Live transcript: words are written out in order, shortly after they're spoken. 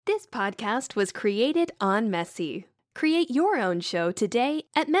This podcast was created on Messy. Create your own show today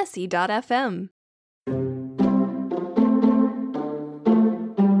at messy.fm.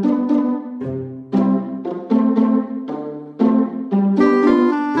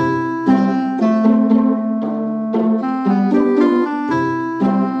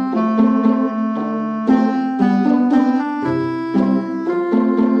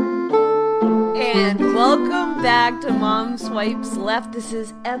 Welcome back to Mom Swipes Left. This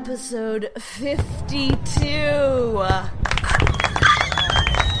is episode 52.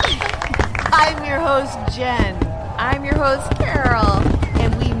 I'm your host, Jen. I'm your host, Carol.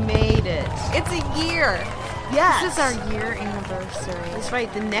 And we made it. It's a year. Yes. This is our year anniversary. That's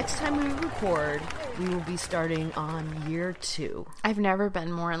right. The next time we record, we will be starting on year 2. I've never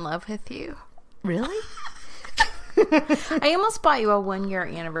been more in love with you. Really? I almost bought you a 1-year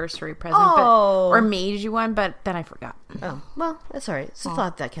anniversary present, or made you one, but then I forgot. Oh, well, that's all right. It's a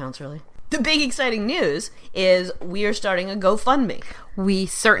thought that counts, really. The big exciting news is we are starting a GoFundMe. We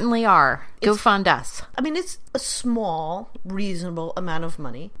certainly are. Go fund us. I mean, it's a small, reasonable amount of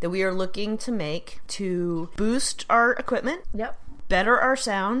money that we are looking to make to boost our equipment. Yep. Better our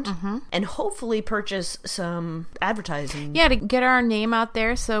sound, and hopefully purchase some advertising. Yeah, to get our name out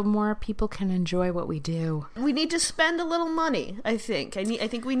there so more people can enjoy what we do. We need to spend a little money, I think. I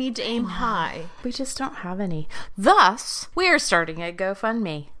think we need to aim high. We just don't have any. Thus, we are starting a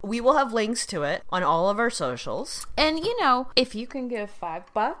GoFundMe. We will have links to it on all of our socials. And, if you can give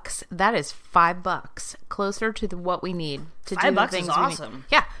 $5, that is $5 closer to what we need to do the things $5 is awesome.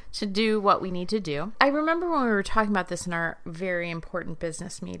 Yeah, to do what we need to do. I remember when we were talking about this in our very important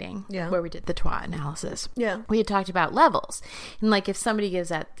business meeting, where we did the TWA analysis. Yeah. We had talked about levels. And like if somebody gives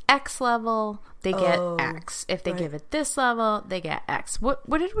at X level, they get X. If they give at this level, they get X. What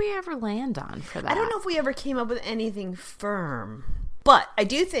did we ever land on for that? I don't know if we ever came up with anything firm. But I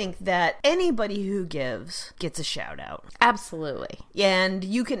do think that anybody who gives gets a shout out. Absolutely. And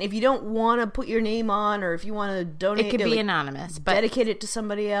you can, if you don't want to put your name on, or if you want to donate, it could be anonymous, but dedicate it to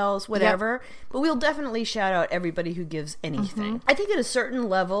somebody else, whatever. Yep. But we'll definitely shout out everybody who gives anything. I think at a certain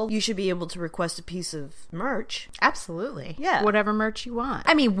level, you should be able to request a piece of merch. Absolutely. Yeah. Whatever merch you want.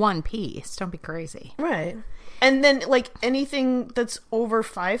 I mean, one piece. Don't be crazy. Right. And then, like, anything that's over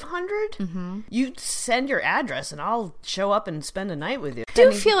 500, you send your address, and I'll show up and spend a night with you. I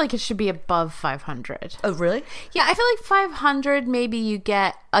do feel like it should be above 500. Oh, really? Yeah, I feel like 500, maybe you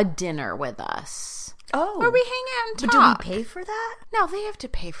get a dinner with us. Oh. Or we hang out and talk. But do we pay for that? No, they have to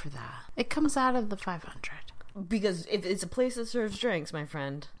pay for that. It comes out of the 500. Because if it's a place that serves drinks, my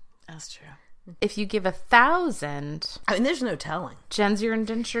friend. That's true. If you give 1,000... I mean, there's no telling. Jen's your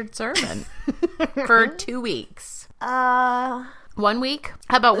indentured servant for 2 weeks. 1 week?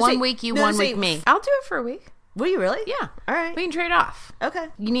 How about 1 week you, 1 week me? I'll do it for a week. Will you really? Yeah. All right. We can trade off. Okay.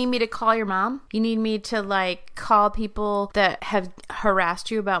 You need me to call your mom? You need me to, call people that have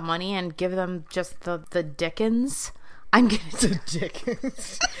harassed you about money and give them just the dickens? I'm gonna do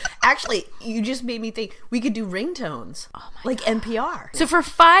Dickens. Actually, you just made me think we could do ringtones. Oh my God. NPR. So for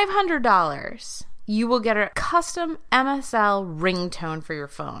 $500, you will get a custom MSL ringtone for your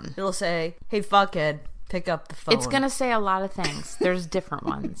phone. It'll say, "Hey, fuckhead, pick up the phone." It's gonna say a lot of things. There's different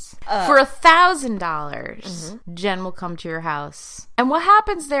ones. For $1,000, Jen will come to your house. And what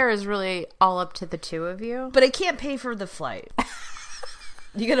happens there is really all up to the two of you. But I can't pay for the flight.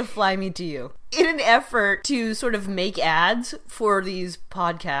 You gotta fly me to you. In an effort to sort of make ads for these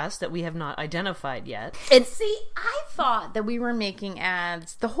podcasts that we have not identified yet. And see, I thought that we were making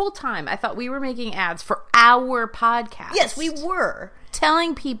ads the whole time. I thought we were making ads for our podcast. Yes, we were.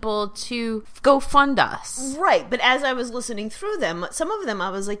 Telling people to go fund us. Right, but as I was listening through them, some of them I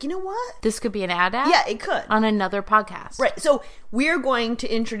was like, you know what? This could be an ad? Yeah, it could. On another podcast. Right, so we're going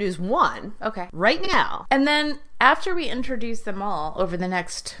to introduce one. Okay. Right now. And then after we introduce them all over the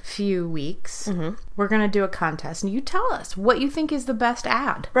next few weeks, we're going to do a contest. And you tell us what you think is the best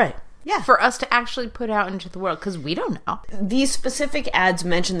ad. Right. Yeah. For us to actually put out into the world, because we don't know. These specific ads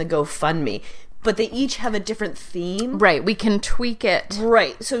mention the GoFundMe, but they each have a different theme. Right. We can tweak it.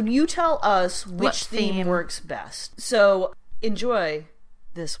 Right. So you tell us which theme works best. So enjoy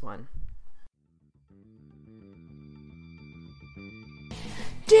this one.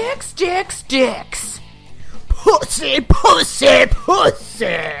 Dicks, dicks, dicks. Pussy, pussy,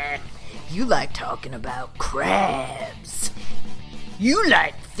 pussy. You like talking about crabs. You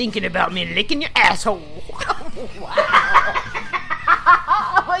like thinking about me licking your asshole. Wow.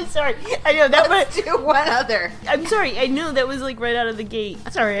 I'm sorry. I know that Let's do one other. I'm sorry. I know that was like right out of the gate.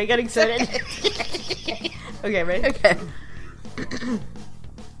 Sorry, I got excited. Okay, ready? Okay.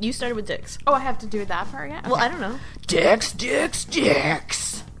 You started with dicks. Oh, I have to do that part again? Okay. Well, I don't know. Dicks, dicks,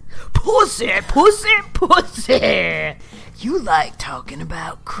 dicks. Pussy, pussy, pussy. You like talking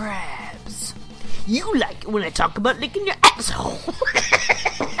about crabs. You like it when I talk about licking your asshole.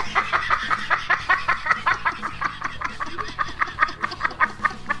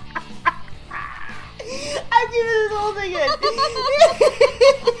 I'm giving this whole thing in.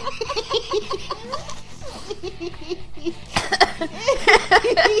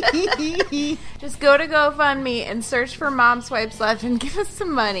 Just go to GoFundMe and search for Mom Swipes Left and give us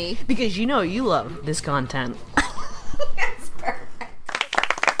some money. Because you know you love this content. That's perfect.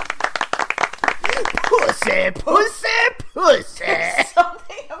 Pussy, pussy, pussy. There's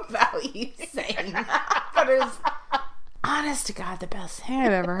something about you saying that, but it's honest to God the best thing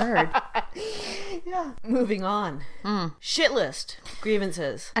I've ever heard. Yeah. Moving on. Shit list.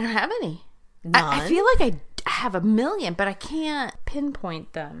 Grievances. I don't have any. None? I feel like I have a million, but I can't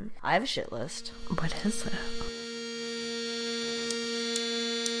pinpoint them. I have a shit list. What is it?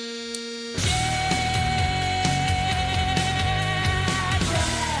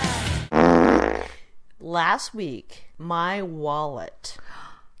 Last week, my wallet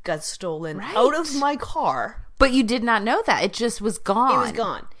got stolen out of my car. But you did not know that. It just was gone. It was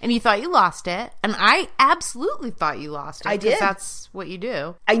gone. And you thought you lost it. And I absolutely thought you lost it. I did. That's what you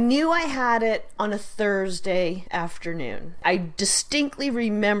do. I knew I had it on a Thursday afternoon. I distinctly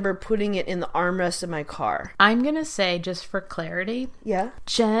remember putting it in the armrest of my car. I'm going to say, just for clarity, Yeah?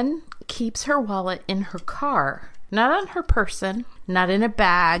 Jen keeps her wallet in her car. Not on her person, not in a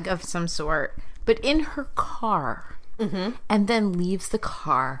bag of some sort, but in her car. Mm-hmm. And then leaves the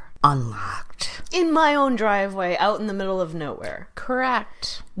car unlocked. In my own driveway, out in the middle of nowhere.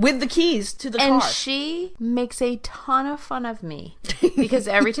 Correct. With the keys to the car. And she makes a ton of fun of me. Because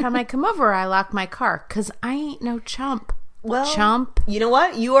every time I come over, I lock my car. Because I ain't no chump. Well, Chump. You know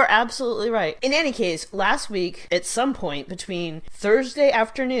what? You are absolutely right. In any case, last week, at some point between Thursday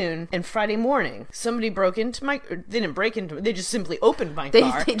afternoon and Friday morning, somebody broke into my... They didn't break into... They just simply opened my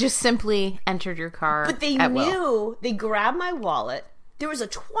car. They just simply entered your car. But they knew... They grabbed my wallet. There was a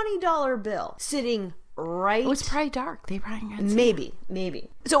 $20 bill sitting right... It was probably dark. They probably got Maybe.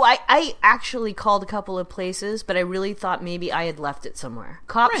 So I actually called a couple of places, but I really thought maybe I had left it somewhere.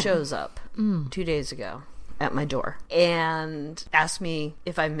 Cop shows up 2 days ago at my door and asked me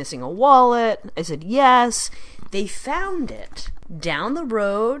if I'm missing a wallet. I said yes. They found it down the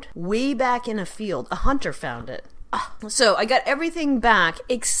road, way back in a field. A hunter found it. So I got everything back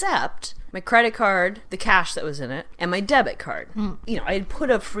except my credit card, the cash that was in it, and my debit card. You know, I had put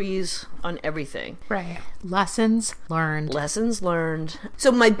a freeze on everything. Right. Lessons learned.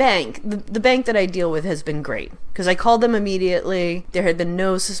 So my bank, the bank that I deal with has been great because I called them immediately. There had been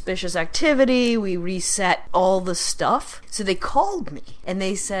no suspicious activity. We reset all the stuff. So they called me and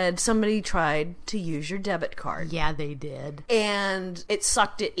they said somebody tried to use your debit card. Yeah, they did. And it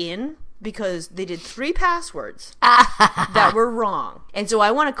sucked it in. Because they did 3 passwords that were wrong. And so I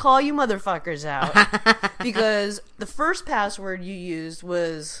want to call you motherfuckers out. Because the first password you used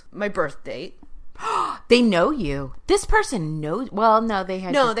was my birth date. They know you. This person knows. Well, no, they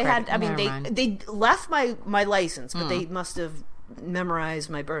had. No, they had. I mean, they left my license, but they must have memorized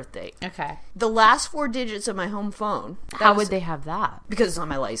my birth date. Okay. The last 4 digits of my home phone. How would they have that? Because it's on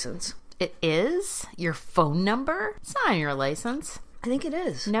my license. It is your phone number. It's not on your license. I think it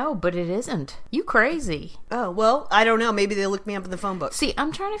is. No, but it isn't. You crazy. Oh, well, I don't know. Maybe they looked me up in the phone book. See,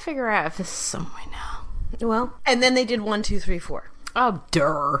 I'm trying to figure out if this is some way now. Well, and then they did 1, 2, 3, 4. Oh,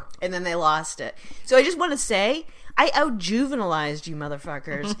 durr. And then they lost it. So I just want to say, I out-juvenilized you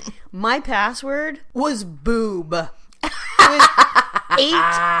motherfuckers. My password was boob. It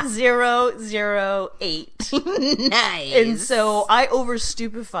was 8008. Nice. And so I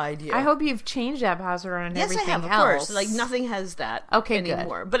over-stupefied you. I hope you've changed that password on everything Yes, I have, else. of course. Like, nothing has that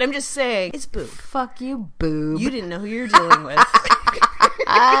anymore. Good. But I'm just saying, it's boob. Fuck you, boob. You didn't know who you were dealing with. Did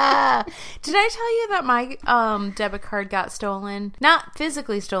I tell you that my debit card got stolen? Not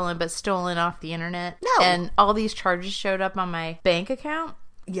physically stolen, but stolen off the internet. No. And all these charges showed up on my bank account.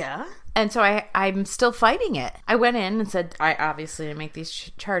 Yeah. And so I'm still fighting it. I went in and said, I obviously didn't make these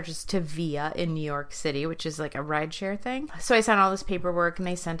charges to Via in New York City, which is like a rideshare thing. So I sent all this paperwork and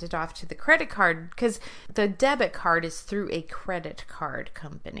they sent it off to the credit card because the debit card is through a credit card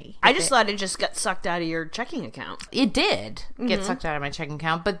company. I just thought it just got sucked out of your checking account. It did get sucked out of my checking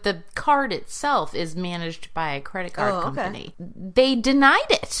account, but the card itself is managed by a credit card company. They denied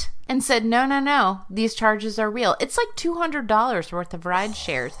it. And said, no, these charges are real. It's like $200 worth of ride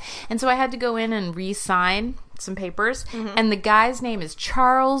shares. And so I had to go in and re-sign some papers. Mm-hmm. And the guy's name is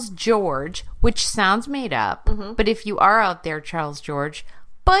Charles George, which sounds made up. Mm-hmm. But if you are out there, Charles George,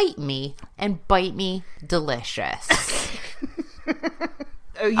 bite me and bite me delicious.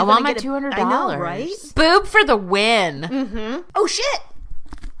 I want my $200. I know, right? Boob for the win. Mm-hmm. Oh, shit.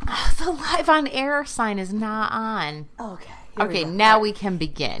 The live on air sign is not on. Okay. Okay, now we can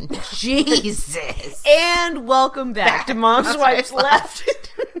begin. Jesus. And welcome back to Mom Swipes Left.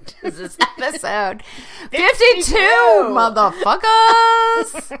 This is episode 52,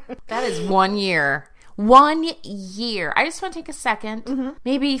 motherfuckers. That is 1 year. 1 year. I just want to take a second,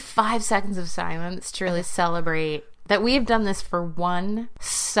 maybe 5 seconds of silence to really celebrate that we have done this for 1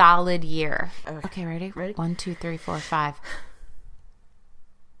 solid year. Okay, ready? 1, 2, 3, 4, 5.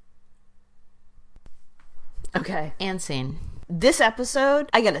 Okay. And scene. This episode,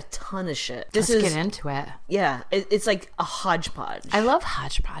 I got a ton of shit. Let's get into it. Yeah, it's like a hodgepodge. I love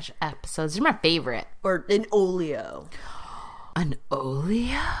hodgepodge episodes. They're my favorite. Or an oleo. An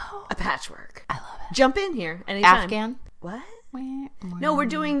oleo? A patchwork. I love it. Jump in here anytime. Afghan? What? No, we're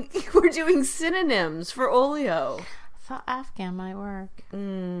doing synonyms for oleo. I thought Afghan might work.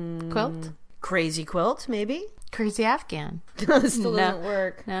 Quilt? Crazy quilt, maybe? Crazy Afghan. Still doesn't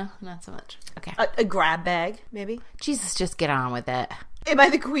work. No, not so much. Okay. A grab bag, maybe? Jesus, just get on with it. Am I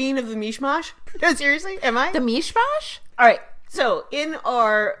the queen of the mishmash? No, seriously? Am I? The mishmash? All right. So, in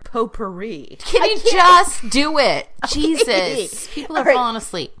our potpourri... Can you just do it? Jesus. People are falling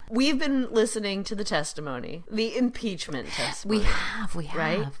asleep. We've been listening to the testimony. The impeachment testimony. We have.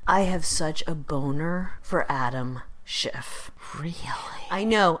 Right? I have such a boner for Adam Schiff. Really? I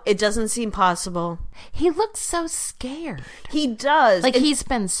know. It doesn't seem possible. He looks so scared. He does. Like he's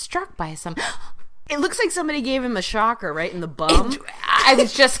been struck by some... It looks like somebody gave him a shocker, right? In the bum. I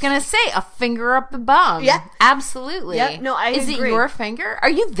was just going to say, a finger up the bum. Yeah. Absolutely. Yeah. No, I agree. Is it your finger? Are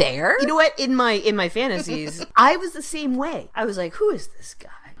you there? You know what? In my fantasies, I was the same way. I was like, who is this guy?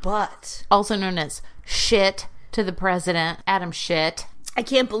 But... Also known as shit to the president, Adam Shit. I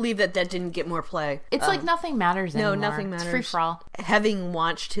can't believe that didn't get more play. It's like nothing matters anymore. No, nothing matters. It's free for all. Having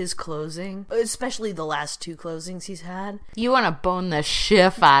watched his closing, especially the last 2 closings he's had. You want to bone the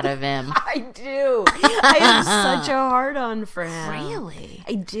Schiff out of him. I do. I have such a hard-on for him. Really?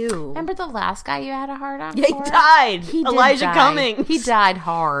 I do. Remember the last guy you had a hard-on for? He died. Elijah Cummings. He died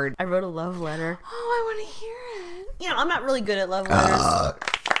hard. I wrote a love letter. Oh, I want to hear it. You know, I'm not really good at love letters.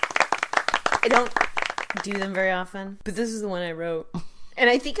 I don't do them very often. But this is the one I wrote. And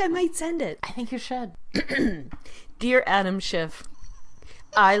I think I might send it. I think you should. Dear Adam Schiff,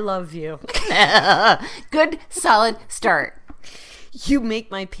 I love you. Good, solid start. You make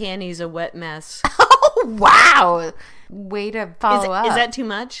my panties a wet mess. Oh, wow. Way to follow up. Is that too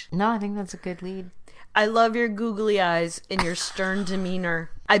much? No, I think that's a good lead. I love your googly eyes and your stern demeanor.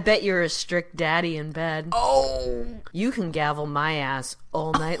 I bet you're a strict daddy in bed. Oh. You can gavel my ass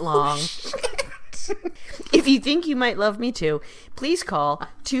all night long. If you think you might love me too, please call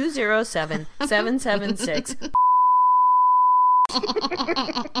 207-776.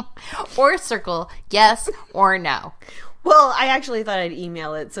 Or circle yes or no. Well, I actually thought I'd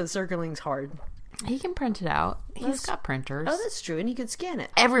email it, so circling's hard. He can print it out. He's got printers. Oh, that's true, and he could scan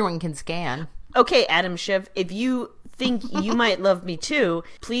it. Everyone can scan. Okay, Adam Schiff, if you think you might love me too,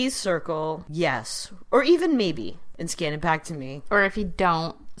 please circle yes, or even maybe, and scan it back to me. Or if you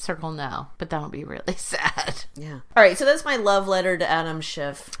don't, circle no, but that would be really sad. Yeah. All right, so that's my love letter to Adam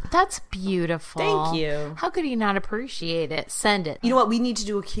Schiff. That's beautiful. Thank you. How could you not appreciate it? Send it. You know what? We need to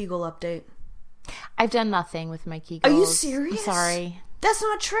do a Kegel update. I've done nothing with my Kegels. Are you serious? I'm sorry. That's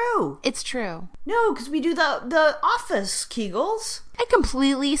not true. It's true. No, because we do the office Kegels. I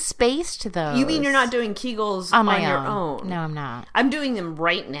completely spaced those. You mean you're not doing Kegels on your own? No, I'm not. I'm doing them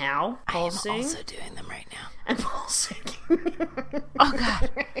right now. Pulsing. I am also doing them right now. I'm pulsing. Oh, God.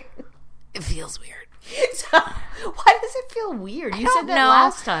 It feels weird. So, why does it feel weird? You said that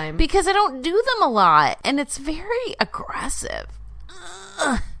last time. Because I don't do them a lot, and it's very aggressive.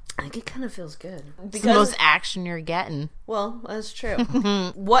 I think it kind of feels good. It's the most action you're getting. Well, that's true.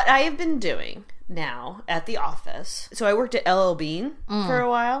 What I have been doing now at the office, so I worked at LL Bean for a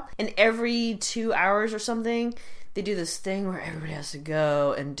while, and every 2 hours or something, they do this thing where everybody has to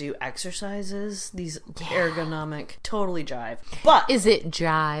go and do exercises. These ergonomic, totally jive. But is it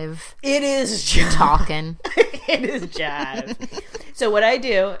jive? It is jive. Talking. It is jive. So what I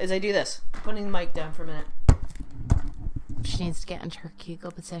do is I do this. Putting the mic down for a minute. She needs to get into her Kegel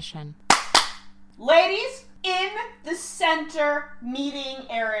position. Ladies, in the center meeting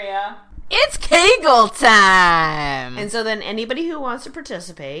area. It's Kegel time! And so then anybody who wants to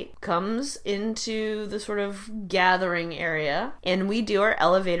participate comes into the sort of gathering area, and we do our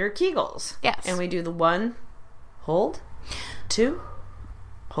elevator Kegels. Yes. And we do the 1, hold, 2,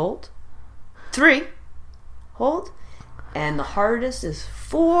 hold, 3, hold, and the hardest is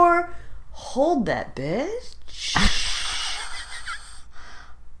 4, hold that bitch.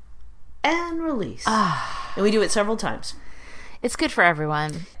 and release. And we do it several times. It's good for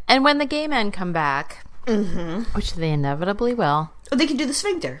everyone. And when the gay men come back, which they inevitably will. Oh, they can do the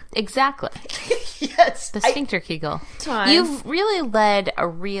sphincter. Exactly. Yes. The sphincter Kegel. Time. You've really led a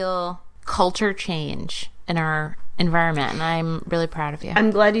real culture change in our environment, and I'm really proud of you.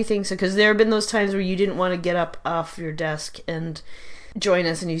 I'm glad you think so, because there have been those times where you didn't want to get up off your desk and join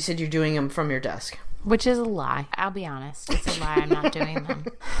us, and you said you're doing them from your desk. Which is a lie. I'll be honest. It's a lie. I'm not doing them.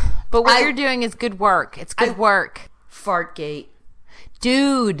 But what you're doing is good work. It's good work. Fartgate.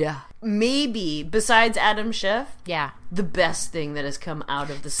 Dude. Maybe, besides Adam Schiff, Yeah. the best thing that has come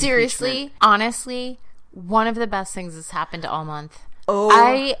out of this Seriously, impeachment. honestly, one of the best things that's happened all month. Oh,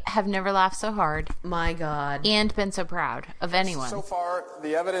 I have never laughed so hard my God. and been so proud of anyone. So far,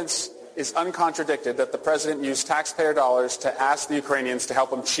 the evidence is uncontradicted that the president used taxpayer dollars to ask the Ukrainians to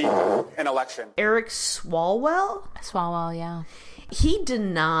help him cheat an election. Eric Swalwell? Swalwell, yeah. He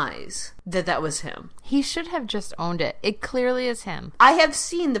denies that that was him. He should have just owned it. It clearly is him. I have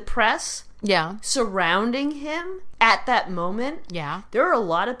seen the press Yeah. surrounding him at that moment. Yeah. There are a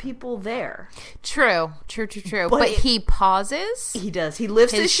lot of people there. True. But he pauses. He does. He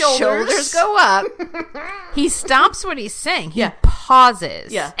lifts his shoulders go up. He stops what he's saying. He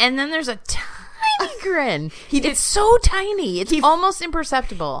pauses. Yeah. And then there's a tiny grin. did- It's so tiny. It's almost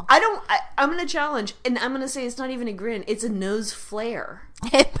imperceptible. I'm going to challenge, and I'm going to say it's not even a grin. It's a nose flare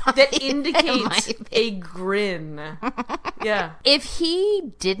It that might indicates be. a grin. Yeah. If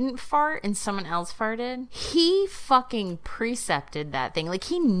he didn't fart and someone else farted, he fucking precepted that thing. Like,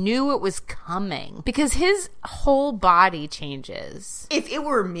 he knew it was coming because his whole body changes. If it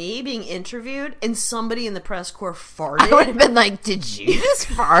were me being interviewed and somebody in the press corps I would farted, have been like, did you just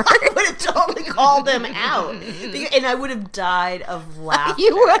fart? I would have totally called them out. And I would have died of laughter.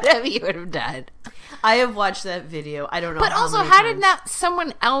 You would have died. I have watched that video. I don't know. But how also, many how times. did not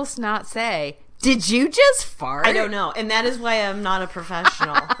someone else not say, did you just fart? I don't know. And that is why I'm not a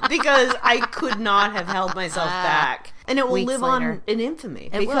professional. Because I could not have held myself back. And it will Weeks live later. on in infamy.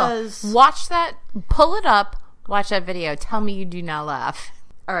 It because will. Watch that. Pull it up. Watch that video. Tell me you do not laugh.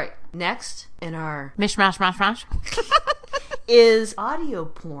 All right, next in our Mishmash, mash, mash. is audio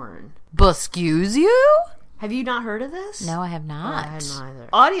porn. Excuse you? Have you not heard of this? No, I have not. I hadn't either.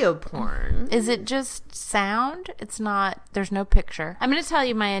 Audio porn. Is it just sound? It's not, there's no picture. I'm going to tell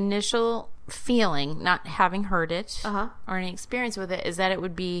you my initial feeling, not having heard it or any experience with it, is that it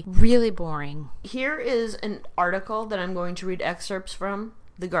would be really boring. Here is an article that I'm going to read excerpts from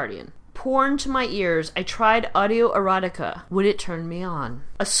The Guardian. Porn to my ears, I tried audio erotica. Would it turn me on?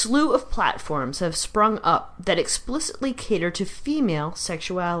 A slew of platforms have sprung up that explicitly cater to female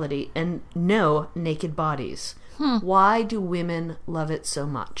sexuality and no naked bodies. Why do women love it so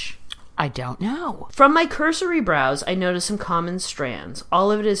much? I don't know. From my cursory browse, I notice some common strands.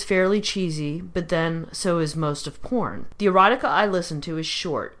 All of it is fairly cheesy, but then so is most of porn. The erotica I listen to is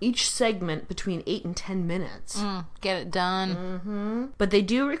short, each segment between 8 and 10 minutes. Get it done. But they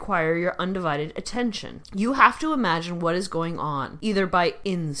do require your undivided attention. You have to imagine what is going on, either by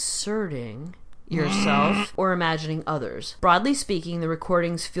inserting yourself or imagining others. Broadly speaking, the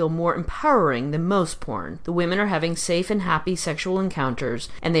recordings feel more empowering than most porn. The women are having safe and happy sexual encounters,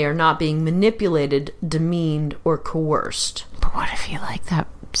 and they are not being manipulated, demeaned, or coerced. But what if you like that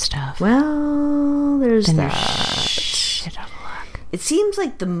stuff? Well, there's Then that. shit out of luck. It seems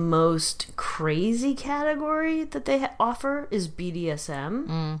like the most crazy category that they offer is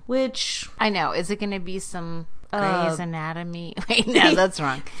BDSM, which I know. Is it going to be some Grey's Anatomy? Wait, no, that's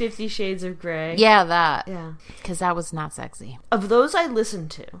wrong. 50 Shades of Grey. Yeah, that. Yeah. Because that was not sexy. Of those I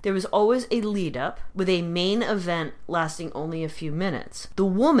listened to, there was always a lead up with a main event lasting only a few minutes. The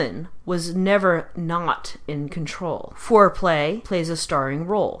woman was never not in control. Foreplay plays a starring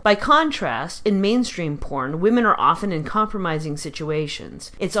role. By contrast, in mainstream porn, women are often in compromising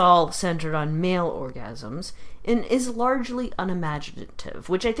situations. It's all centered on male orgasms and is largely unimaginative,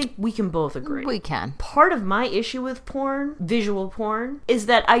 which I think we can both agree. We can. Part of my issue with porn, visual porn, is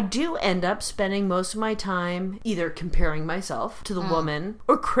that I do end up spending most of my time either comparing myself to the woman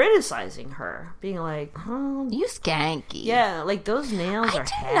or criticizing her, being like, oh, You skanky. yeah, like those nails I are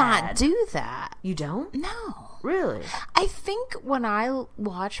do had. not do that. You don't? No. Really? I think when I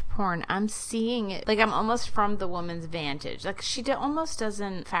watch porn, I'm seeing it, like I'm almost from the woman's vantage. Like she almost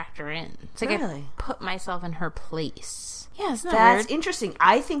doesn't factor in. It's like Really? I put myself in her place. Yeah, isn't that That's weird? interesting.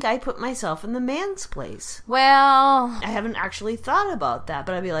 I think I put myself in the man's place. Well, I haven't actually thought about that,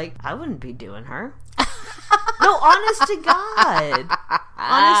 but I'd be like, I wouldn't be doing her. No, honest to God.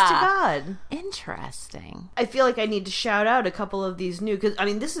 Honest to God. interesting. I feel like I need to shout out a couple of these new, because, I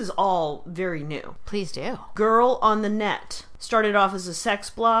mean, this is all very new. Please do. Girl on the Net, Started off as a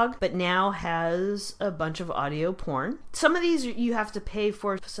sex blog, but now has a bunch of audio porn. Some of these you have to pay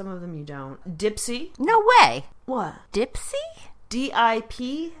for, some of them you don't. Dipsea. No way. What? Dipsea?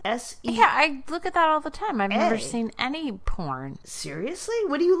 Dipse. Yeah, I look at that all the time. I've never seen any porn. Seriously?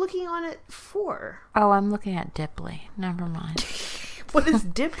 What are you looking on it for? Oh, I'm looking at Diply. Never mind. What is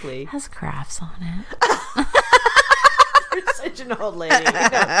Diply? It has crafts on it. You're such an old lady.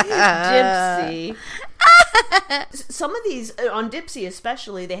 Dipsea. Some of these, on Dipsea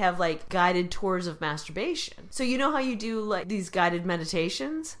especially, they have like guided tours of masturbation. So you know how you do like these guided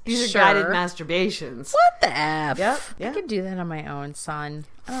meditations? These are guided masturbations. What the F? Yep. I could do that on my own, son.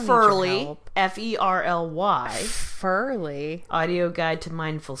 I don't need your Ferly, help. Ferly. Furly. Audio Guide to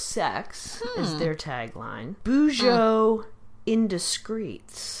Mindful Sex is their tagline. Bujo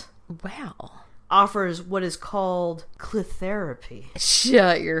Indiscreets Wow. offers what is called clitherapy.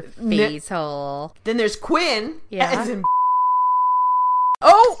 Shut your face hole. Then there's Quinn. Yeah. As in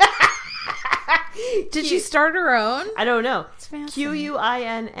Oh! Did she start her own? I don't know. It's fascinating.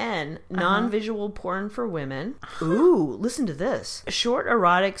 QUINN, non-visual porn for women. Ooh, listen to this. Short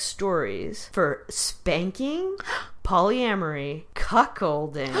erotic stories for spanking, polyamory,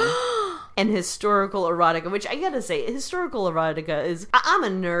 cuckolding, and historical erotica, which I gotta say, historical erotica is... I'm a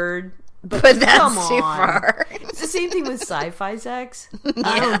nerd, but That's come too on. far. It's the same thing with sci-fi sex.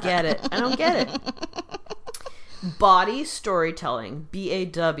 I don't get it. Body storytelling,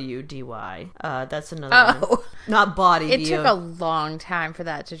 BAWDY. That's another one. Not body. It took a long time for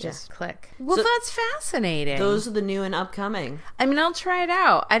that to just click. Well, So- that's fascinating. Those are the new and upcoming. I mean, I'll try it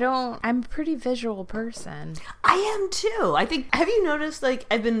out. I'm a pretty visual person. I am too. I think. Have you noticed? Like,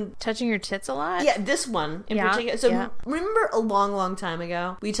 I've been. Touching your tits a lot? Yeah, this one in Yeah, particular. So yeah. remember a long, long time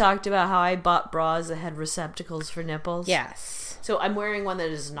ago, we talked about how I bought bras that had receptacles for nipples. Yes. So I'm wearing one that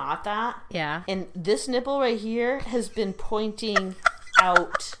is not that. Yeah. And this nipple right here has been pointing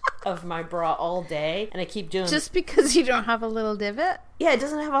out of my bra all day, and I keep doing. Just because you don't have a little divot? Yeah, it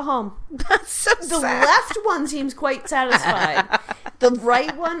doesn't have a home. That's so The sad. left one seems quite satisfied. The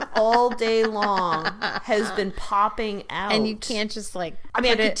right one all day long has been popping out. And you can't just like I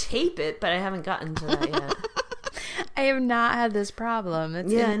mean, I put could it... tape it, but I haven't gotten to that yet. I have not had this problem.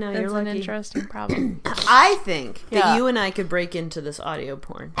 It's Yeah, I know, you're it's an lucky. interesting problem. I think that Yeah. you and I could break into this audio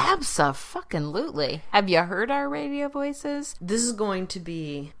porn. Abso-fucking-lutely. Have you heard our radio voices? This is going to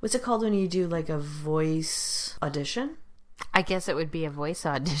be... What's it called when you do like a voice audition? I guess it would be a voice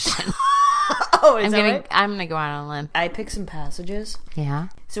audition. Oh, I'm gonna go out on a limb. I picked some passages. Yeah.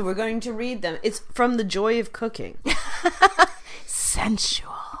 So we're going to read them. It's from The Joy of Cooking. Sensual.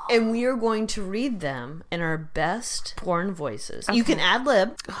 And we are going to read them in our best porn voices. You can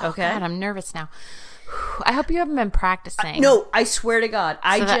ad-lib, okay? God, I'm nervous now. I hope you haven't been practicing. No, I swear to God.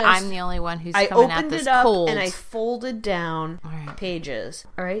 That I'm the only one who's I coming at opened this it up cold. and I folded down right. pages.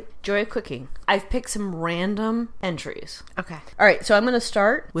 All right? Joy of Cooking. I've picked some random entries. Okay. All right, so I'm going to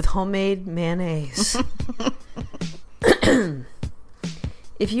start with homemade mayonnaise.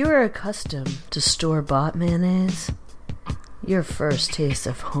 If you are accustomed to store-bought mayonnaise, your first taste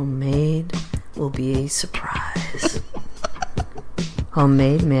of homemade will be a surprise.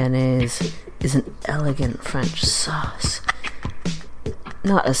 Homemade mayonnaise is an elegant French sauce,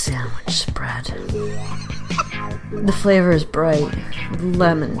 not a sandwich spread. The flavor is bright, with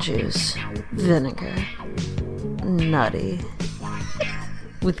lemon juice, vinegar, nutty,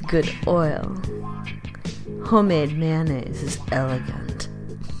 with good oil. Homemade mayonnaise is elegant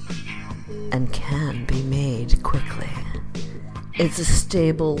and can be made quickly. It's a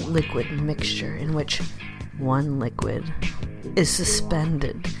stable liquid mixture in which one liquid is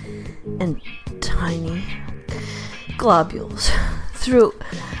suspended in tiny globules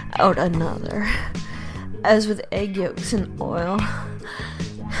throughout another. As with egg yolks and oil,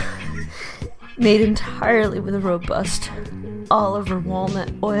 made entirely with a robust olive or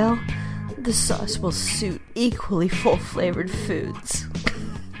walnut oil, the sauce will suit equally full-flavored foods.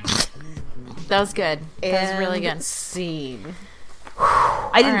 That was good. That was really good. Scene.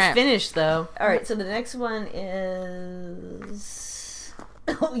 I didn't right. finish though. All right, so the next one is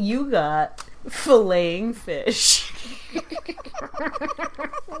you got filleting fish.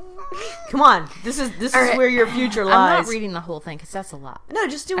 Come on, this is right. where your future I'm lies. not reading the whole thing because that's a lot. No,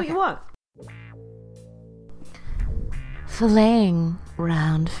 just do what you want. Filleting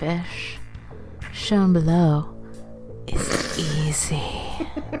round fish, shown below, is easy.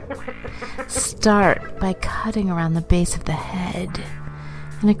 Start by cutting around the base of the head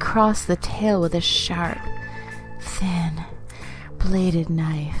and across the tail with a sharp, thin, bladed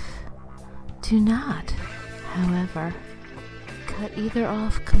knife. Do not, however, cut either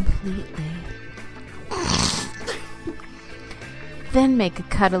off completely. Then make a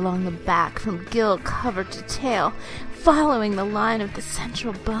cut along the back from gill cover to tail, following the line of the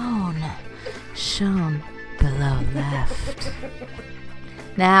central bone, shown below left.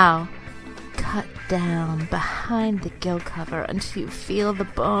 Now, cut down behind the gill cover until you feel the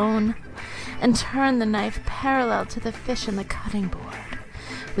bone, and turn the knife parallel to the fish in the cutting board,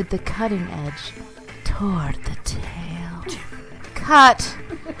 with the cutting edge toward the tail. Cut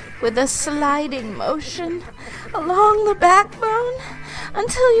with a sliding motion along the backbone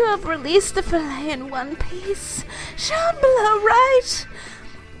until you have released the fillet in one piece, shown below right.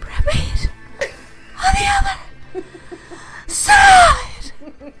 Repeat on the other side.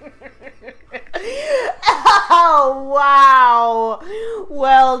 Oh, wow.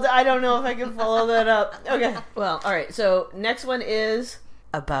 Well, I don't know if I can follow that up. Okay. Well, all right. So next one is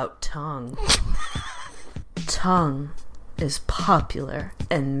about tongue. Tongue is popular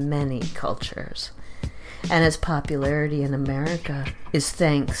in many cultures, and its popularity in America is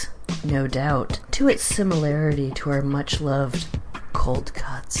thanks, no doubt, to its similarity to our much-loved cold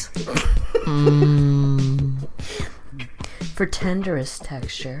cuts. For tenderest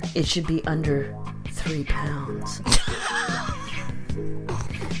texture, it should be under 3 pounds.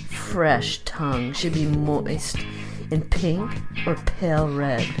 Fresh tongue should be moist in pink or pale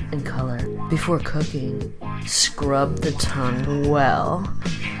red in color. Before cooking, scrub the tongue well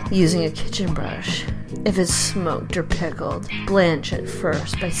using a kitchen brush. If it's smoked or pickled, blanch it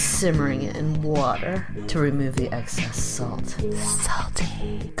first by simmering it in water to remove the excess salt.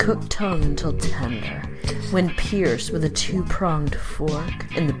 Salty. Cook tongue until tender. When pierced with a 2-pronged fork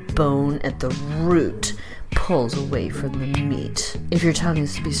and the bone at the root pulls away from the meat. If your tongue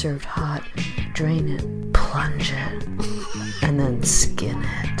is to be served hot, drain it, plunge it, and then skin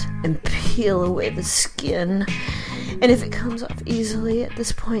it, and peel away the skin. And if it comes off easily at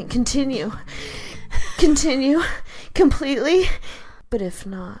this point, continue completely. But if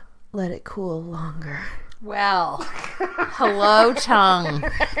not, let it cool longer. Well, hello, tongue.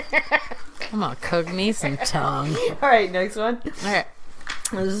 I'm gonna cook me some tongue. All right, next one. All right.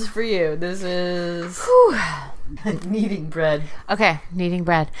 This is for you. This is kneading bread. Okay, kneading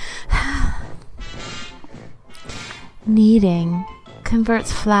bread. Kneading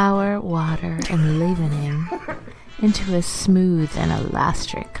converts flour, water, and leavening into a smooth and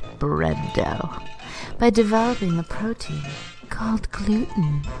elastic bread dough by developing the protein called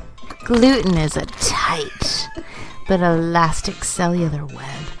gluten. Gluten is a tight but elastic cellular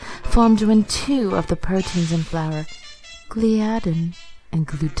web formed when 2 of the proteins in flour, gliadin and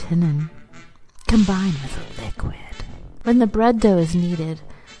glutenin, combine with a liquid. When the bread dough is kneaded,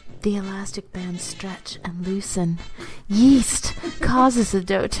 the elastic bands stretch and loosen. Yeast causes the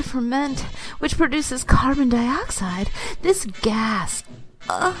dough to ferment, which produces carbon dioxide. This gas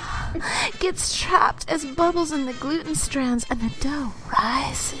gets trapped as bubbles in the gluten strands, and the dough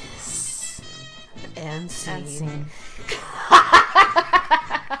rises. And scene.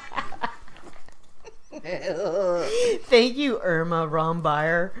 Thank you, Irma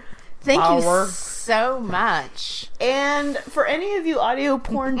Rombeyer. Thank you so much. And for any of you audio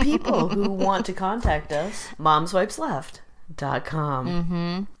porn people who want to contact us, momswipesleft.com.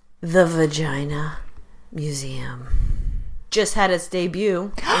 Mm-hmm. The Vagina Museum just had its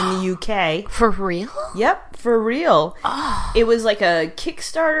debut in the UK. For real? Yep, for real. Oh. It was like a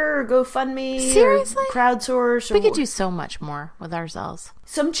Kickstarter or GoFundMe. Seriously? Or crowdsource. We could do so much more with ourselves.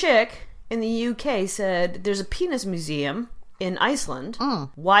 Some chick in the UK said, there's a penis museum in Iceland.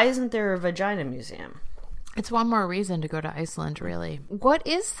 Why isn't there a vagina museum? It's one more reason to go to Iceland, really. What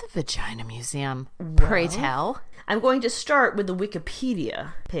is the Vagina Museum? Pray tell. I'm going to start with the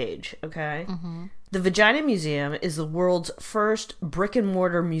Wikipedia page, okay? Mm-hmm. The Vagina Museum is the world's first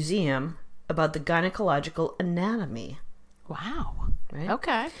brick-and-mortar museum about the gynecological anatomy. Wow. Right?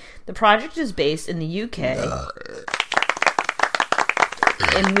 Okay. The project is based in the UK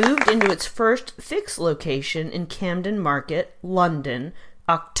and moved into its first fixed location in Camden Market, London,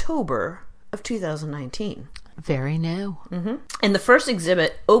 October of 2019. Very new. Mm-hmm. And the first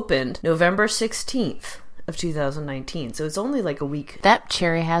exhibit opened November 16th of 2019, so it's only like a week. That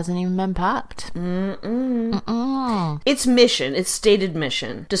cherry hasn't even been popped. Its mission, its stated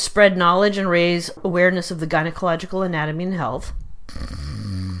mission, to spread knowledge and raise awareness of the gynecological anatomy and health.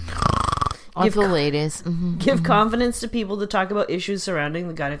 Give the ladies. Give confidence to people to talk about issues surrounding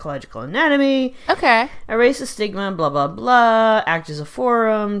the gynecological anatomy. Okay. Erase the stigma, blah, blah, blah. Act as a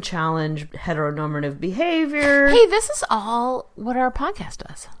forum. Challenge heteronormative behavior. Hey, this is all what our podcast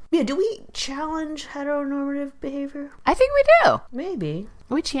does. Yeah, do we challenge heteronormative behavior? I think we do. Maybe.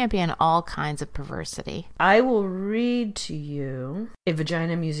 We champion all kinds of perversity. I will read to you a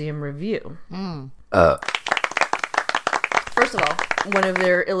Vagina Museum review. First of all, one of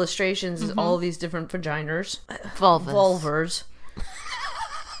their illustrations is all these different vaginas. Vulvers.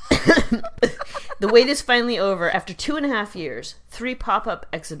 The wait is finally over. After 2.5 years, 3 pop-up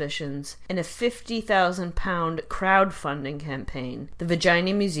exhibitions, and a £50,000 crowdfunding campaign, the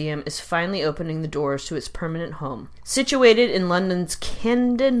Vagina Museum is finally opening the doors to its permanent home. Situated in London's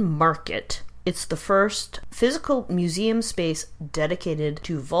Camden Market, it's the first physical museum space dedicated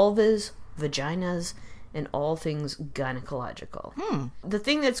to vulvas, vaginas, and all things gynecological. The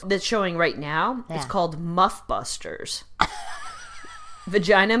thing that's showing right now is called Muffbusters.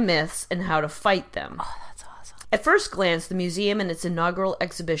 Vagina myths and how to fight them. Oh, that's awesome. At first glance, the museum and its inaugural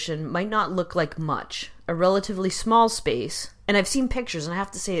exhibition might not look like much. A relatively small space, and I've seen pictures, and I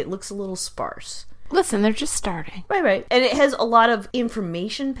have to say it looks a little sparse. Listen, they're just starting. Right. And it has a lot of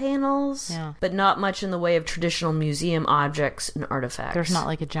information panels, Yeah. but not much in the way of traditional museum objects and artifacts. There's not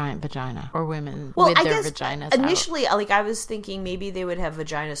like a giant vagina or women Well, with I their guess vaginas initially, I was thinking maybe they would have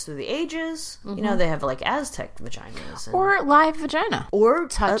vaginas through the ages. You know, they have like Aztec vaginas. And, or live vagina. or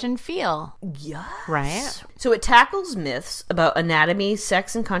Touch and feel. yes. Right? So it tackles myths about anatomy,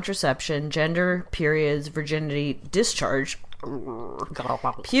 sex and contraception, gender, periods, virginity, discharge,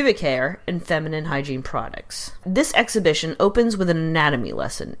 pubic hair, and feminine hygiene products. This exhibition opens with an anatomy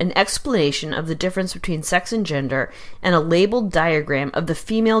lesson, an explanation of the difference between sex and gender, and a labeled diagram of the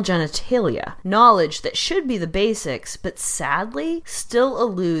female genitalia. Knowledge that should be the basics, but sadly still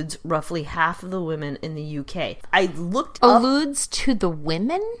eludes roughly half of the women in the UK. I looked up... Alludes to the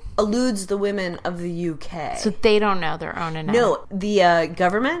women? Eludes the women of the UK. So they don't know their own anatomy. No, the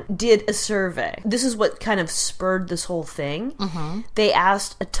government did a survey. This is what kind of spurred this whole thing. Mm-hmm. They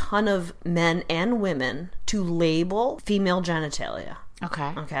asked a ton of men and women to label female genitalia.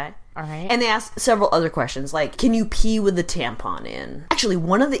 Okay. Okay? All right. And they asked several other questions, like, can you pee with the tampon in? Actually,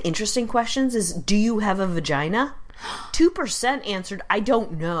 one of the interesting questions is, do you have a vagina? 2% answered, I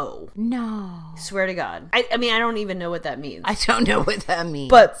don't know. No. Swear to God. I mean, I don't even know what that means. I don't know what that means.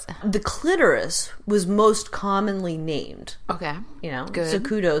 But the clitoris was most commonly named. Okay. You know, Good. so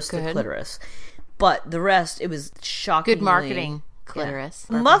kudos to Good. clitoris. But the rest, it was shocking. Good marketing, clitoris.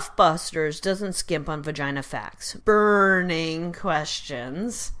 Yeah. Muffbusters doesn't skimp on vagina facts. Burning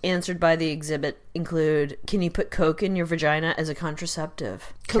questions answered by the exhibit include, can you put Coke in your vagina as a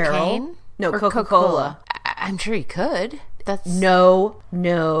contraceptive? Cocaine? Carol? No, Or Coca-Cola. I'm sure you could. That's No,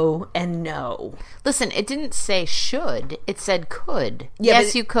 and no. Listen, it didn't say should. It said could. Yeah, Yes,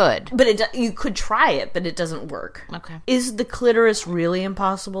 but- you could. But you could try it, but it doesn't work. Okay. Is the clitoris really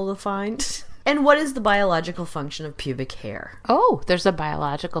impossible to find? And what is the biological function of pubic hair? Oh, there's a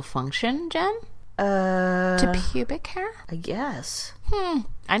biological function, Jen? To pubic hair? I guess.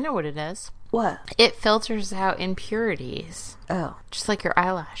 I know what it is. What? It filters out impurities, Oh. just like your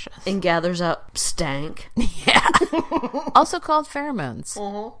eyelashes. And gathers up stank. Yeah. Also called pheromones.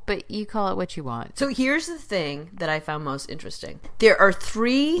 But you call it what you want. So here's the thing that I found most interesting. There are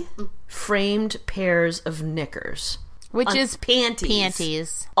 3 framed pairs of knickers. Which is panties.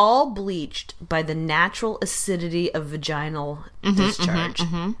 Panties. All bleached by the natural acidity of vaginal discharge.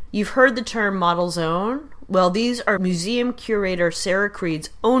 You've heard the term model's own? Well, these are museum curator Sarah Creed's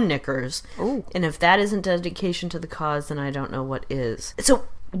own knickers. Ooh. And if that isn't dedication to the cause, then I don't know what is. So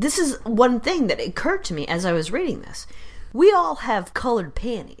this is one thing that occurred to me as I was reading this. We all have colored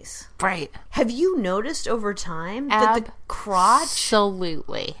panties. Right. Have you noticed over time that the crotch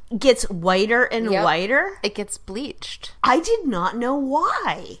Absolutely. gets whiter and Yep. whiter? It gets bleached. I did not know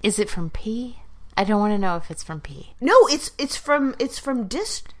why. Is it from pee? I don't want to know if it's from pee. No, it's from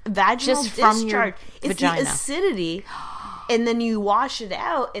vaginal Just from your discharge. It's vagina. the acidity, and then you wash it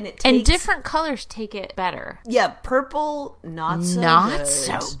out, and it takes And different colors take it better. Yeah, purple, not so Not good.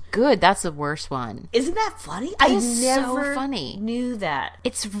 so good. That's the worst one. Isn't that funny? That I is so never funny. knew that.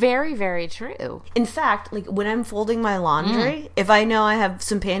 It's very, very true. In fact, like when I'm folding my laundry, if I know I have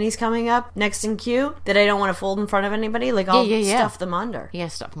some panties coming up next in queue that I don't want to fold in front of anybody, like I'll Yeah. stuff them under. You gotta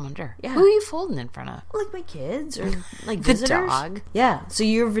stuff them under. Yeah. Who are you folding in front of? Like my kids or like The visitors. dog. Yeah. So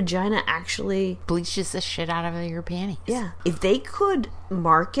your vagina actually, Bleaches the shit out of your panties. yeah. If they could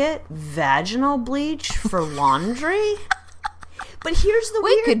market vaginal bleach for laundry, but here's the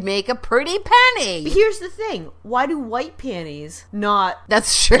We weird. could make a pretty penny. Here's the thing. Why do white panties not?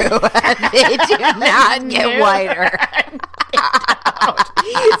 That's true. They do not get whiter.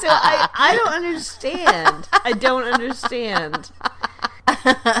 So I don't understand. I don't understand.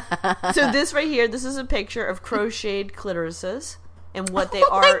 So this right here, this is a picture of crocheted clitorises and what they Oh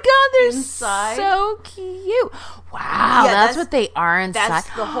are my god, they're inside. so cute. Wow, Yeah, that's what they are inside. That's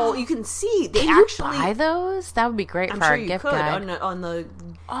the whole. You can see they Can you actually buy those? That would be great I'm for sure our you gift could guide. on the.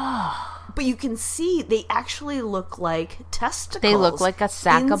 But you can see they actually look like testicles. They look like a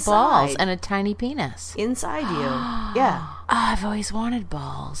sack of balls inside. and a tiny penis. Inside you. Yeah. I've always wanted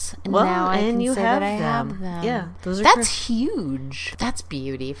balls. And Well, now I and can you say have that I them. have them. Yeah, those are That's huge. That's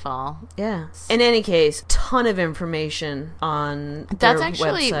beautiful. Yeah. In any case, ton of information on their That's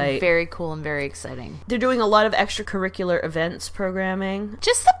actually website. very cool and very exciting. They're doing a lot of extracurricular events programming.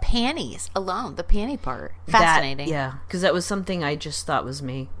 Just the panties alone, the panty part. Fascinating. Yeah, because that was something I just thought was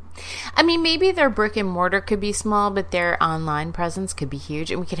me. I mean, maybe their brick and mortar could be small, but their online presence could be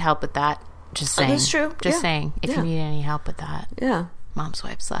huge, and we could help with that. Just saying. That's true. Just Yeah. saying. If you need any help with that. Yeah. Mom's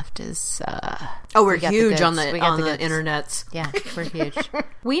Wipes Left is We're we got the huge on goods. the We got on the the goods. internets. Yeah, we're huge.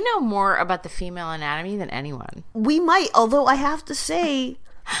 We know more about the female anatomy than anyone. We might, although I have to say,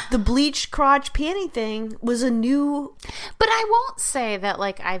 the bleached crotch panty thing was a new. But I won't say that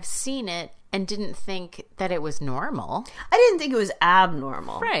like I've seen it and didn't think that it was normal. I didn't think it was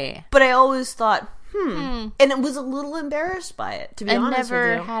abnormal, Right. But I always thought, and it was a little embarrassed by it. To be I honest never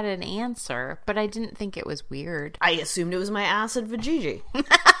with you, had an answer, but I didn't think it was weird. I assumed it was my acid vajayjay.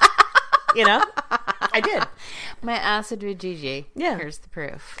 You know, I did. My acid vajayjay. Yeah. Here's the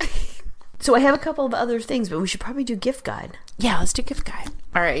proof. So I have a couple of other things, but we should probably do gift guide. Yeah, let's do gift guide.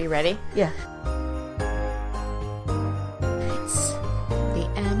 All right, you ready? Yeah. It's the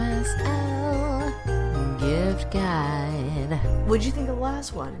MSL gift guide. What'd you think of the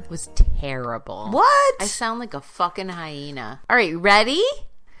last one? It was terrible. What? I sound like a fucking hyena. All right, ready?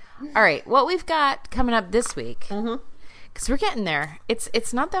 All right, what we've got coming up this week, because we're getting there.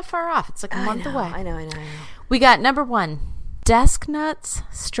 It's not that far off. It's like a month away. I know. We got number 1, desk nuts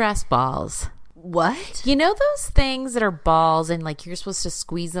stress balls. What? You know those things that are balls and like you're supposed to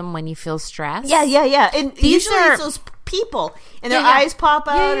squeeze them when you feel stressed? Yeah. And These usually are- it's those people, and their Yeah, yeah. eyes pop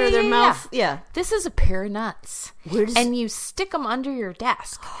out or their mouth. Yeah. This is a pair of nuts. Where does- And you stick them under your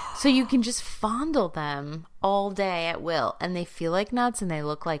desk so you can just fondle them all day at will. And they feel like nuts and they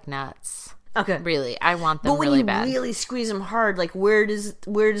look like nuts. Okay. Really, I want them But when really you bad. really squeeze them hard, like where does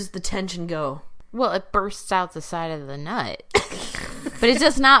the tension go? Well, it bursts out the side of the nut. But it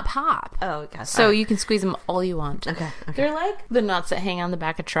does not pop. Oh, okay. So you can squeeze them all you want. Okay. They're like the nuts that hang on the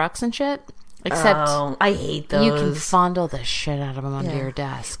back of trucks and shit. Except I hate those. you can fondle the shit out of them under your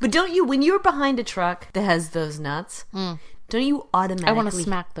desk. But don't you, when you're behind a truck that has those nuts, don't you automatically I want to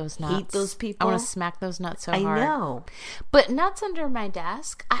smack those nuts. hate those people? I want to smack those nuts so I hard. know. But nuts under my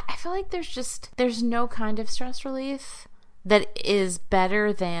desk, I feel like there's no kind of stress relief that is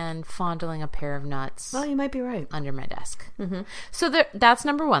better than fondling a pair of nuts Well, you might be right. under my desk. So that's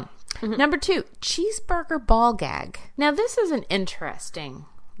number 1. Number 2, cheeseburger ball gag. Now this is an interesting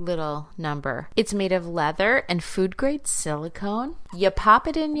little number. It's made of leather and food grade silicone. You pop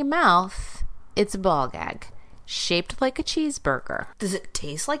it in your mouth, it's a ball gag shaped like a cheeseburger. Does it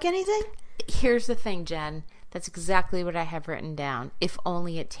taste like anything? Here's the thing, Jen. That's exactly what I have written down. If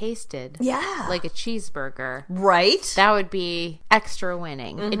only it tasted like a cheeseburger, Right? that would be extra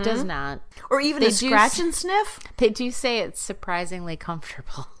winning. It does not. Or even They a do scratch s- and sniff? They do say it's surprisingly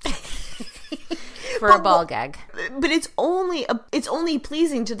comfortable for a ball gag. But it's only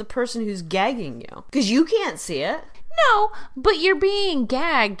pleasing to the person who's gagging you. Because you can't see it. No, but you're being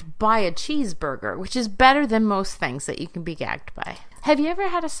gagged by a cheeseburger, which is better than most things that you can be gagged by. Have you ever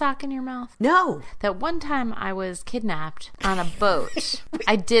had a sock in your mouth? No. That one time I was kidnapped on a boat,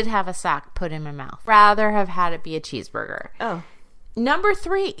 I did have a sock put in my mouth. Rather have had it be a cheeseburger. Oh. Number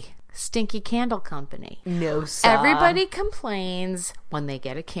 3, Stinky Candle Company. No, sir. Everybody complains when they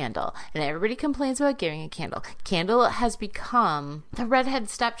get a candle, and everybody complains about giving a candle. Candle has become the redhead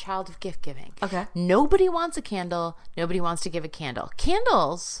stepchild of gift giving. Okay. Nobody wants a candle. Nobody wants to give a candle.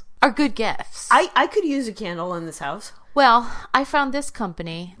 Candles are good gifts. I could use a candle in this house. Well, I found this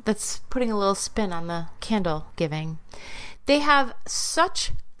company that's putting a little spin on the candle giving. They have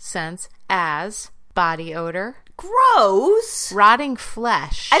such scents as body odor, Gross. rotting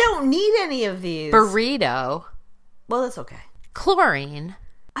flesh, I don't need any of these. burrito, Well, that's okay. chlorine,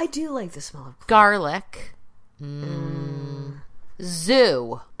 I do like the smell of garlic,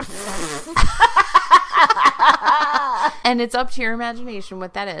 zoo. And it's up to your imagination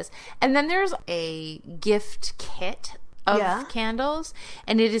what that is. And then there's a gift kit of candles,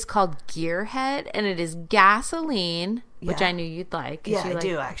 and it is called Gearhead, and it is gasoline, which Yeah. I knew you'd like. 'cause Yeah, you I like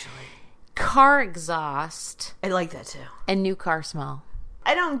do actually. car exhaust I like that too. and new car smell.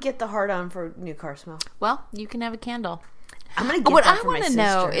 I don't get the hard on for new car smell. Well, you can have a candle. I'm gonna get What that I for my want to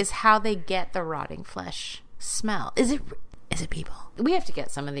know sister. is how they get the rotting flesh smell. Is it people? We have to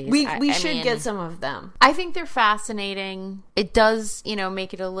get some of these. we I should mean, get some of them. I think they're fascinating. It does,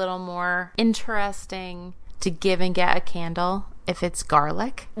 make it a little more interesting to give and get a candle if it's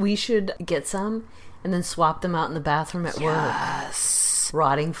garlic. We should get some and then swap them out in the bathroom at work. Yes.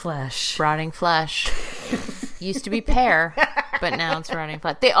 Rotting flesh. Rotting flesh. Used to be pear, but now it's rotting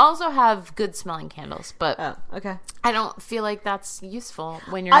flesh. They also have good smelling candles, but Oh, okay. I don't feel like that's useful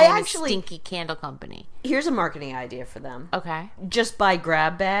when you're in a stinky candle company. Here's a marketing idea for them. Okay. Just buy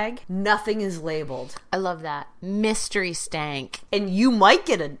grab bag. Nothing is labeled. I love that. Mystery stank. And you might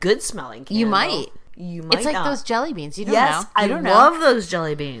get a good smelling candle. You might. You might It's like not. those jelly beans. You don't Yes, know. I You don't love know. those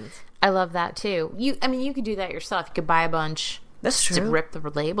jelly beans. I love that too. You could do that yourself. You could buy a bunch. That's To true. rip the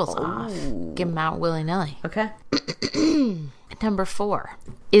labels off. Give them out willy-nilly. Okay. Number 4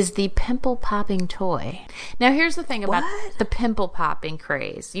 is the pimple popping toy. Now, here's the thing about What? the pimple popping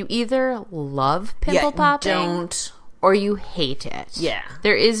craze. You either love pimple popping Don't. or you hate it. Yeah.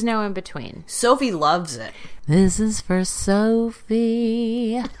 There is no in between. Sophie loves it. This is for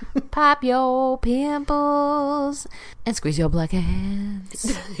Sophie. Pop your pimples and squeeze your black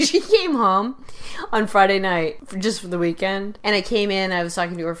hands. She came home on Friday night just for the weekend, and I came in, I was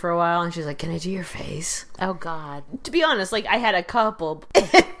talking to her for a while, and she's like, "Can I do your face?" Oh, God. To be honest, like, I had a couple,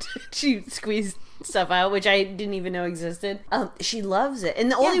 and she squeezed stuff out, which I didn't even know existed. She loves it,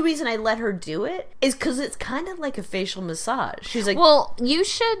 and the only reason I let her do it is because it's kind of like a facial massage. She's like, Well, you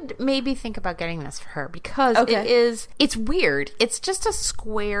should maybe think about getting this for her because Okay. it's weird. It's just a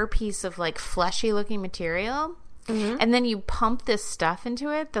square piece of like fleshy looking material. Mm-hmm. And then you pump this stuff into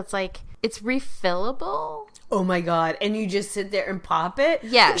it that's like, it's refillable. "Oh my god!" And you just sit there and pop it.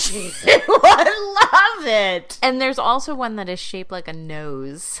 Yes. I love it. And there's also one that is shaped like a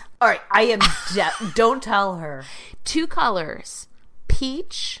nose. All right, I am. Don't tell her. 2 colors,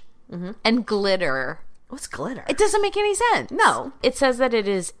 peach and glitter. What's glitter? It doesn't make any sense. No. It says that it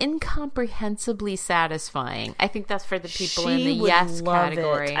is incomprehensibly satisfying. I think that's for the people in the would yes love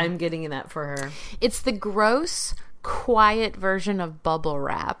category. it. I'm getting that for her. It's the gross, quiet version of bubble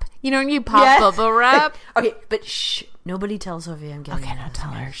wrap. You know when you pop Yeah. bubble wrap? Okay, but shh. Nobody tell Sophie I'm getting Okay, it. don't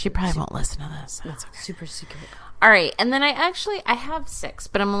tell her. She probably won't listen to this. That's okay. Super secret. All right, and then I have 6,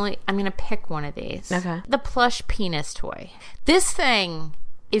 but I'm going to pick one of these. Okay. The plush penis toy. This thing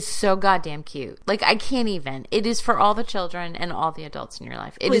is so goddamn cute. Like, I can't even. It is for all the children and all the adults in your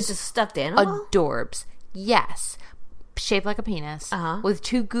life. It Wait, is it's a stuffed animal? adorbs. Yes. Shaped like a penis with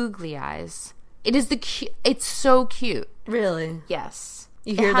 2 googly eyes. It is it's so cute. Really? Yes.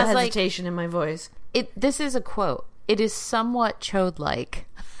 You It hear the has, like, hesitation in my voice. This is a quote. It is somewhat chode-like.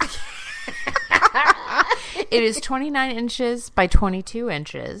 It is 29 inches by 22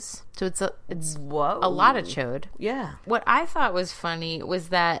 inches. So it's Whoa. a lot of chode. Yeah. What I thought was funny was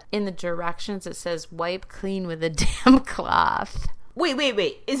that in the directions it says wipe clean with a damp cloth.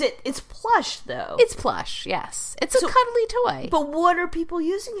 Wait. It's plush, though. It's plush, yes. It's a cuddly toy. But what are people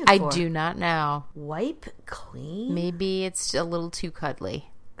using it I for? do not know. Wipe clean? Maybe it's a little too cuddly.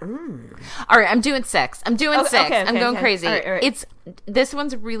 All right, I'm doing 6. I'm doing 6. I'm going crazy. All right. This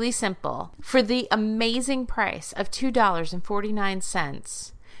one's really simple. For the amazing price of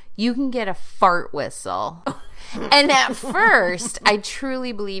 $2.49, you can get a fart whistle. And at first, I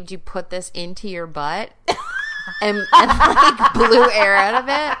truly believed you put this into your butt and like blew air out of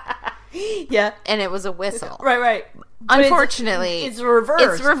it, Yeah. and it was a whistle. Right. But Unfortunately, it's reverse.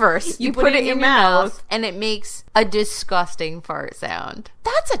 It's reverse. You put it in your mouth. mouth, and it makes a disgusting fart sound.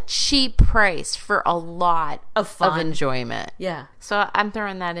 That's a cheap price for a lot Of fun. enjoyment. Yeah. So I'm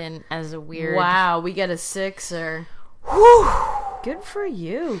throwing that in as a weird. Wow, we get a 6er. Good for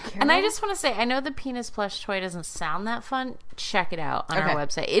you, Carol. And I just want to say, I know the penis plush toy doesn't sound that fun. Check it out on Okay. our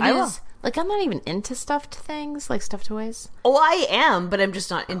website. It I is will. like, I'm not even into stuffed things, like stuffed toys. Oh, I am, but I'm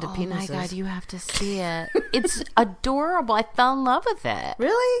just not into Oh penises. my god, you have to see it. It's adorable. I fell in love with it.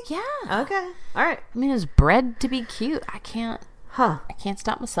 Really? Yeah. Okay. All right. I mean, it was bred to be cute. I can't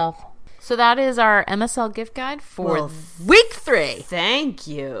stop myself. So that is our MSL gift guide for week 3. Thank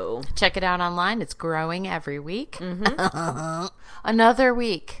you. Check it out online. It's growing every week. Another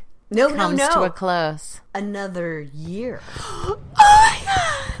week comes to a close. Another year. Oh my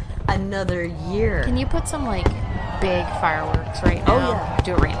god! Another year. Can you put some like big fireworks right now? Oh, yeah.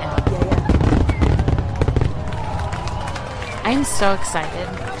 Do it right now. Yeah. I'm so excited.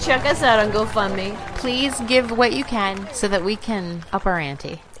 Check us out on GoFundMe. Please give what you can so that we can up our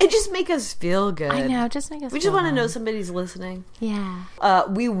ante. And just make us feel good. I know, just make us We just feel want to good. know somebody's listening. Yeah.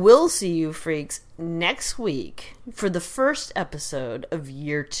 We will see you, freaks, next week for the first episode of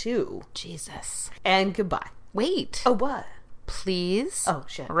year 2. Jesus. And goodbye. Wait. Oh, what? Please Oh,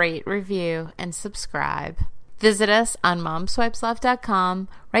 shit. rate, review, and subscribe. Visit us on momswipesleft.com.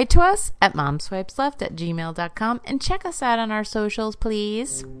 Write to us at momswipesleft@gmail.com. And check us out on our socials,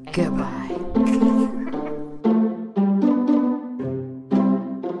 please. Goodbye.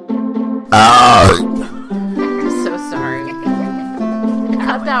 I'm so sorry.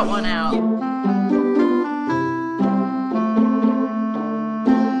 Cut that one out.